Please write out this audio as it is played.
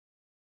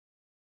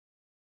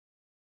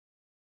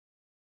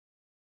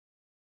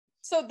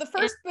So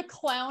the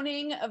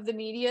clowning of the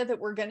media that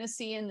we're going to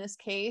see in this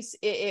case,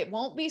 it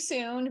won't be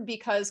soon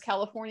because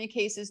California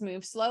cases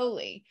move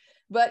slowly,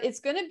 but it's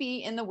going to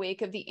be in the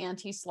wake of the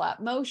anti-SLAPP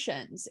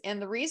motions. And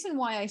the reason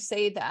why I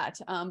say that,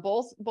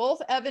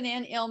 both Evan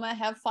and Illma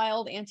have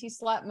filed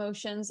anti-SLAPP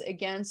motions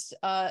against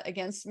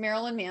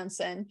Marilyn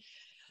Manson,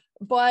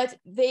 but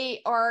they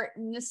are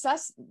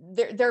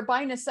they're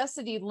by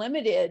necessity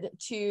limited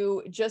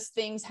to just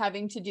things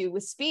having to do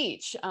with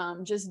speech,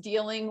 just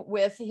dealing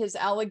with his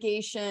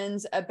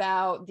allegations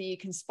about the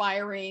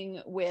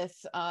conspiring with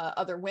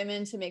other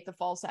women to make the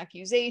false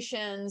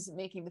accusations,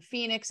 making the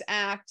Phoenix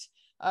Act,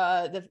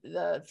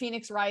 the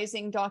Phoenix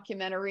Rising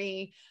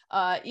documentary,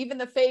 even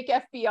the fake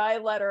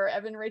FBI letter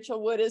Evan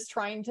Rachel Wood is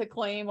trying to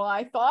claim, well,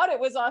 I thought it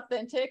was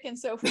authentic, and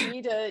so for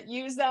me to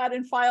use that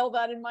and file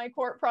that in my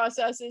court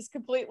process is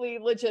completely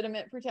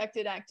legitimate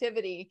protected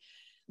activity.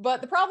 But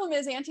the problem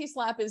is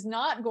anti-SLAPP is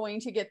not going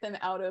to get them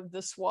out of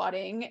the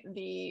swatting,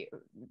 the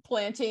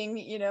planting,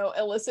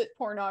 illicit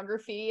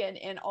pornography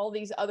and all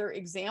these other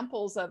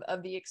examples of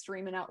the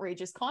extreme and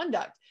outrageous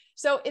conduct.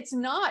 So it's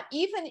not,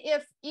 even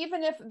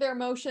if their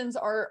motions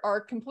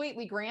are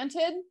completely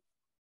granted,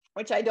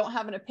 which I don't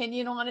have an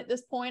opinion on at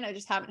this point, I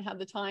just haven't had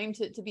the time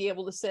to be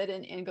able to sit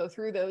and go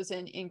through those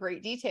in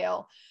great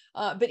detail.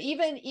 But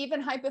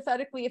even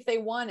hypothetically, if they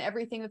won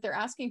everything that they're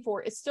asking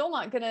for, it's still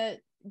not going to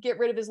get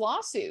rid of his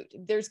lawsuit.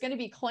 There's going to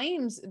be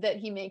claims that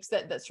he makes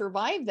that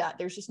survive that.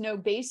 There's just no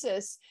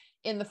basis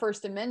in the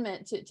First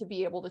Amendment to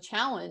be able to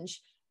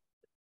challenge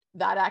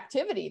that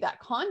activity,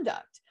 that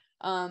conduct.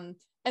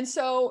 And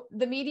so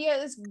the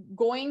media is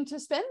going to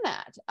spin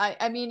that.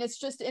 I mean, it's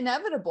just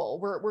inevitable.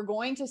 We're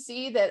going to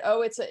see that,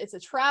 oh, it's a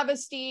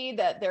travesty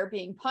that they're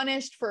being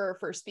punished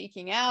for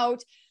speaking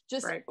out.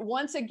 Just right.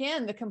 Once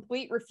again, the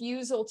complete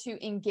refusal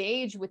to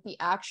engage with the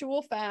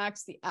actual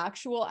facts, the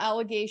actual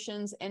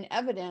allegations and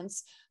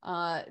evidence,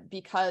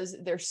 because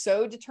they're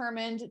so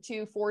determined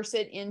to force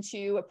it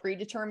into a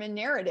predetermined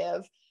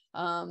narrative.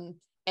 And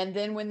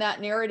then when that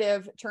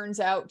narrative turns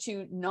out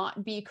to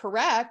not be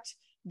correct,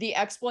 the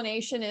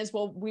explanation is,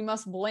 well, we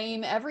must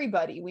blame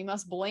everybody. We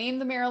must blame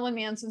the Marilyn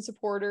Manson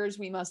supporters.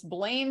 We must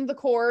blame the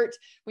court.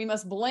 We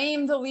must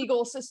blame the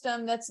legal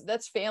system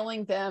that's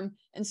failing them,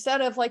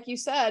 instead of, like you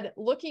said,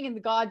 looking in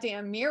the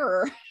goddamn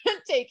mirror,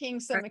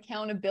 taking some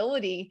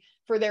accountability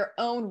for their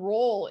own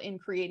role in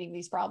creating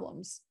these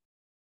problems.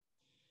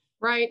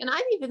 Right. And I've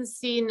even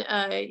seen,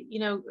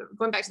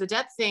 going back to the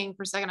Depp thing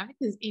for a second, I've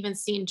even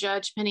seen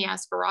Judge Penny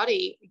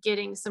Ascarati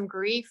getting some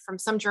grief from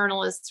some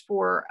journalists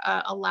for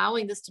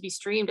allowing this to be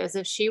streamed as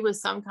if she was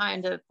some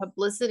kind of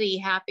publicity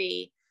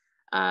happy.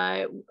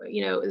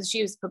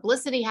 She was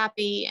publicity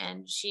happy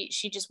and she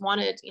just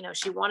wanted,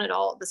 she wanted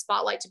all the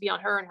spotlight to be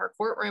on her in her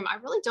courtroom. I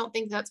really don't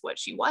think that's what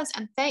she was.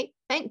 And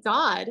thank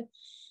God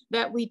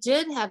that we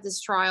did have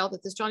this trial,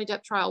 that this Johnny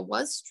Depp trial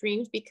was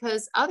streamed,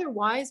 because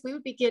otherwise we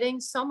would be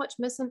getting so much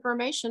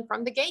misinformation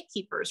from the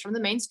gatekeepers, from the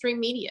mainstream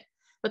media.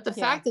 But the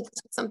fact that this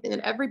is something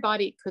that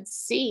everybody could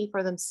see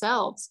for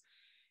themselves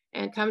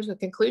and come to a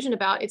conclusion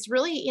about, it's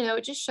really,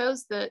 it just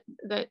shows that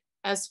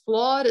as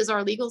flawed as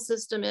our legal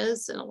system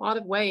is in a lot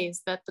of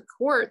ways, that the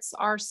courts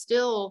are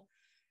still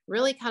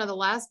really kind of the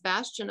last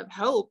bastion of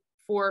hope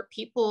for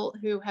people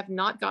who have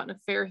not gotten a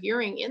fair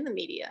hearing in the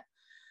media.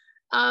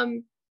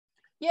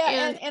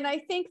 And I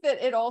think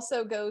that it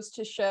also goes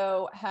to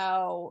show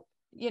how,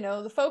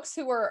 the folks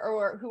who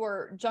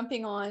are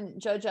jumping on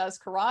Judge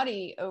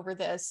Ascarati over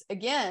this,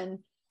 again,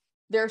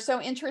 they're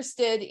so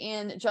interested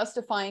in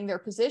justifying their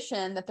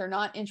position that they're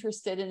not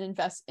interested in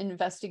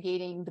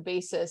investigating the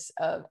basis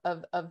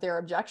of their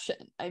objection.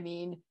 I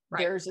mean,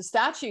 There's a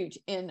statute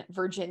in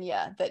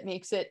Virginia that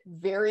makes it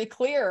very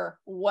clear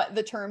what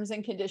the terms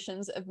and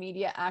conditions of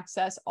media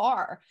access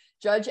are.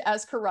 Judge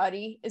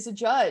Ascarati is a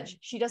judge.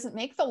 She doesn't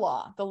make the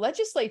law. The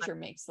legislature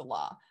makes the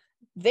law.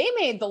 They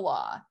made the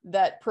law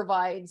that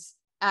provides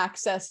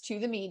access to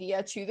the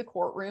media, to the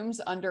courtrooms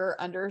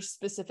under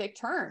specific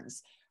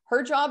terms.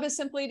 Her job is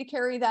simply to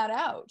carry that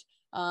out.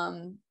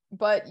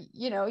 But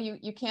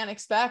you can't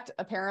expect,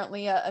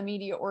 apparently, a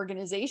media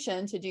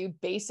organization to do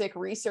basic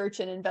research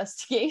and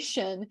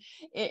investigation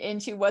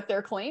into what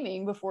they're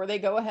claiming before they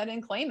go ahead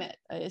and claim it.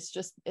 It's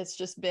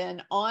just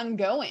been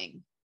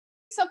ongoing.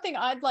 Something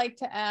I'd like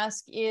to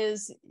ask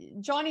is,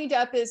 Johnny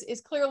Depp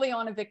is clearly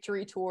on a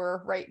victory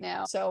tour right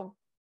now. So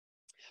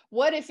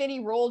what, if any,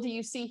 role do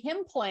you see him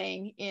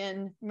playing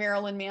in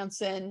Marilyn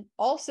Manson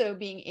also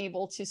being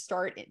able to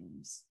start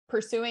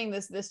pursuing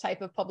this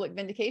type of public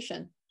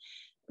vindication?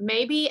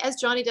 Maybe as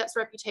Johnny Depp's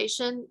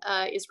reputation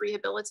is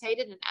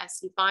rehabilitated and as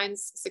he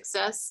finds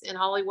success in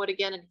Hollywood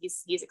again and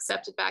he's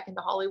accepted back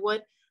into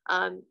Hollywood,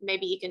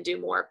 maybe he can do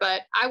more.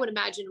 But I would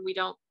imagine we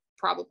don't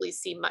probably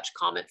see much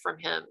comment from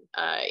him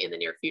in the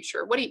near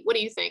future. What do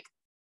you think?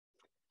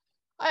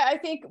 I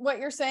think what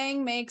you're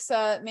saying makes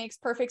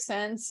perfect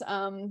sense.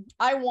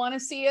 I want to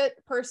see it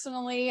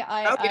personally.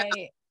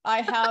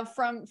 I have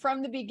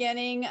from the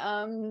beginning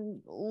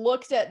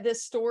looked at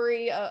this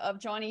story of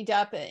Johnny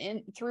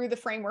Depp through the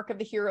framework of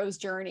the hero's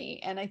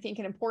journey. And I think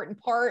an important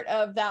part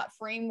of that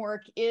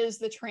framework is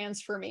the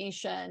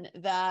transformation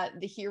that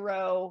the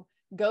hero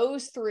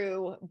goes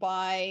through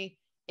by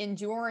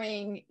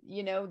enduring,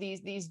 you know,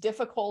 these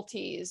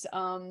difficulties.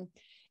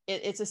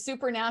 It's a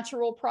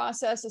supernatural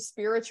process, a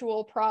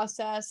spiritual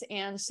process.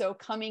 And so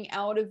coming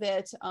out of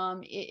it,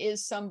 it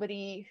is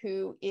somebody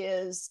who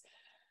is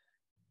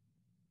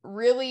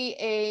really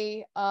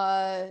a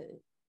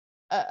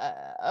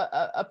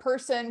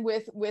person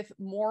with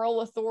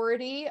moral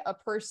authority, a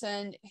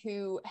person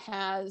who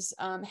has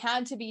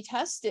had to be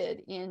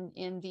tested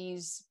in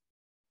these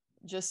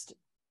just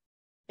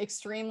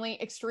extremely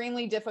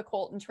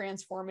difficult and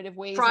transformative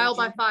ways. Trial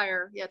by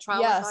fire. Yeah,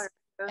 trial by fire.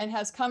 And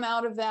has come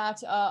out of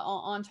that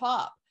on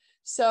top.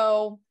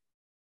 So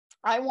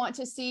I want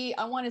to see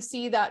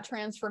that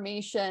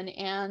transformation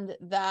and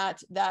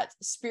that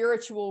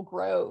spiritual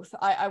growth.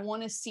 I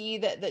want to see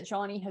that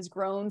Johnny has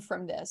grown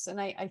from this. And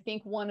I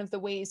think one of the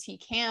ways he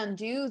can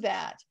do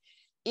that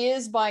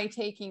is by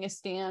taking a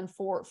stand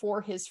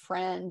for his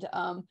friend.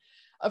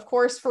 Of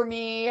course, for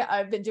me,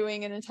 I've been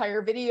doing an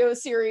entire video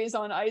series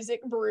on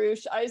Isaac Baruch.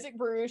 Isaac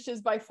Baruch is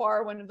by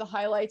far one of the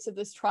highlights of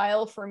this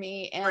trial for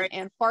me.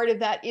 And part of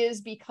that is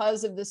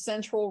because of the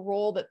central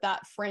role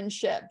that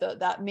friendship,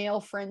 that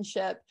male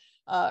friendship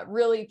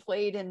really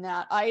played in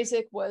that.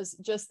 Isaac was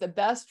just the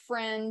best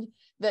friend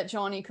that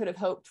Johnny could have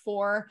hoped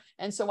for.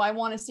 And so I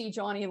want to see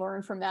Johnny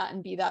learn from that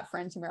and be that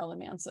friend to Marilyn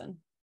Manson.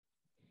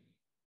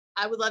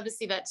 I would love to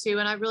see that too.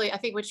 And I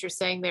think what you're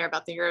saying there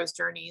about the hero's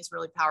journey is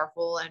really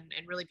powerful and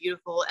really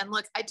beautiful. And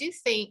look, I do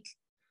think,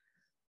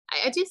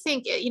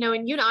 you know,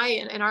 and you and I,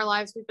 in our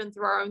lives, we've been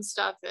through our own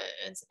stuff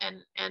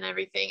and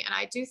everything. And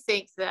I do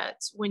think that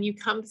when you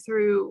have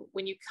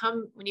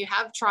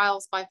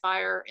trials by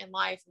fire in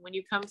life, when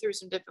you come through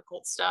some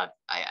difficult stuff,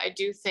 I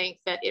do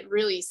think that it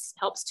really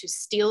helps to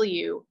steel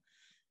you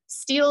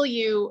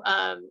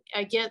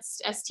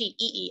against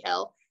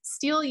STEEL,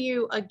 steel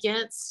you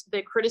against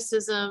the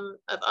criticism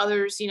of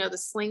others, you know, the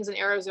slings and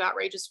arrows of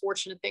outrageous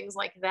fortune and things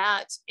like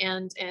that.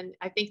 And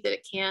I think that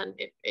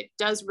it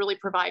does really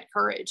provide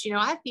courage. You know,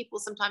 I have people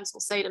sometimes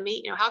will say to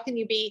me, you know, how can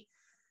you be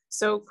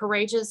so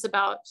courageous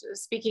about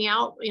speaking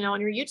out, you know, on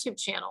your YouTube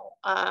channel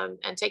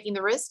and taking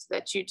the risks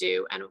that you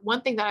do? And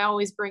one thing that I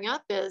always bring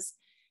up is,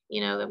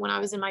 you know, that when I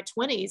was in my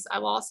 20s, I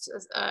lost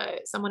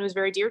someone who was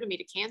very dear to me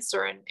to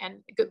cancer, and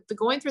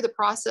going through the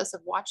process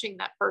of watching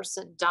that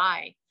person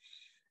die.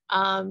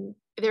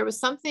 There was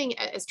something,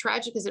 as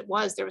tragic as it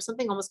was, there was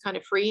something almost kind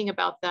of freeing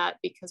about that,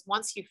 because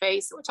once you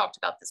face, we talked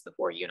about this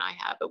before, you and I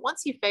have, but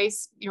once you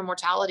face your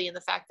mortality and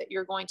the fact that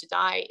you're going to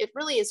die, it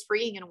really is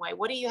freeing in a way.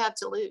 What do you have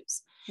to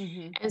lose?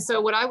 Mm-hmm. And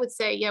so what I would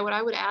say, what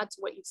I would add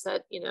to what you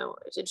said, you know,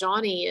 to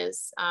Johnny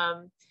is,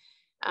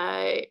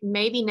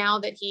 maybe now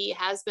that he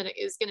is going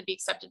to be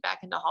accepted back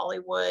into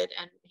Hollywood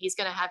and he's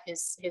going to have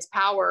his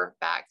power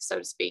back, so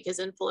to speak, his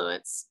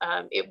influence.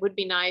 It would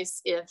be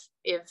nice if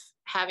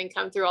having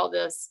come through all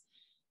this,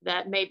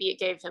 that maybe it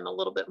gave him a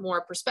little bit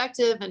more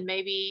perspective, and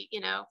maybe, you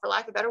know, for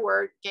lack of a better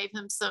word, gave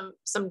him some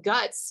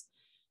guts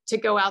to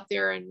go out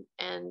there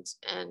and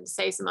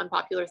say some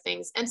unpopular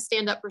things and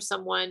stand up for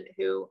someone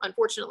who,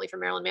 unfortunately for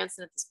Marilyn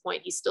Manson at this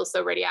point, he's still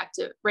so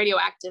radioactive.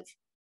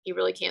 He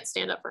really can't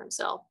stand up for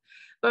himself.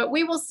 But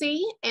we will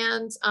see.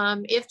 And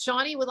if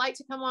Johnny would like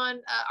to come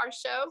on our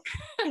show,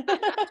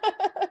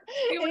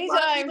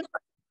 anytime.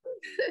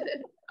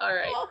 All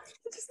right. Oh,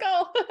 just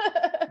go.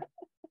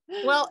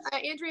 Well,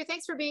 Andrea,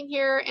 thanks for being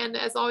here. And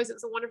as always, it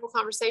was a wonderful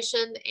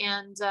conversation.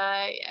 And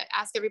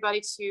ask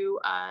everybody to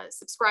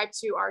subscribe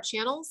to our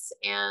channels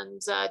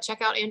and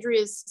check out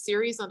Andrea's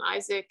series on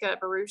Isaac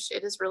Baruch.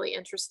 It is really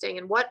interesting.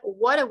 And what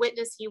a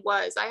witness he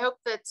was. I hope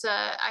that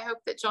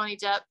Johnny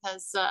Depp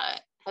has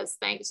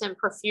thanked him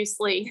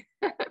profusely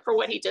for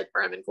what he did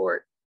for him in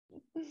court.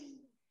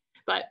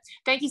 But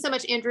thank you so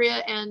much,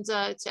 Andrea, and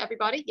to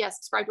everybody. Yes,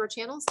 subscribe to our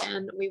channels,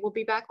 and we will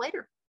be back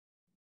later.